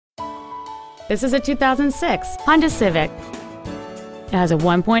This is a 2006 Honda Civic. It has a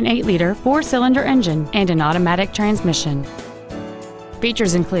 1.8-liter four-cylinder engine and an automatic transmission.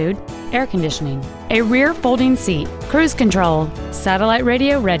 Features include air conditioning, a rear folding seat, cruise control, satellite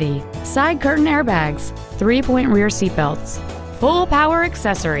radio ready, side curtain airbags, 3-point rear seat belts, full power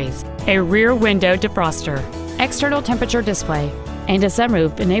accessories, a rear window defroster, external temperature display, and a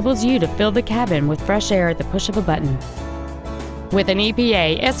sunroof enables you to fill the cabin with fresh air at the push of a button. With an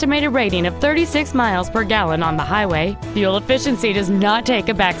EPA estimated rating of 36 miles per gallon on the highway, fuel efficiency does not take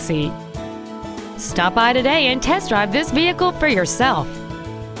a backseat. Stop by today and test drive this vehicle for yourself.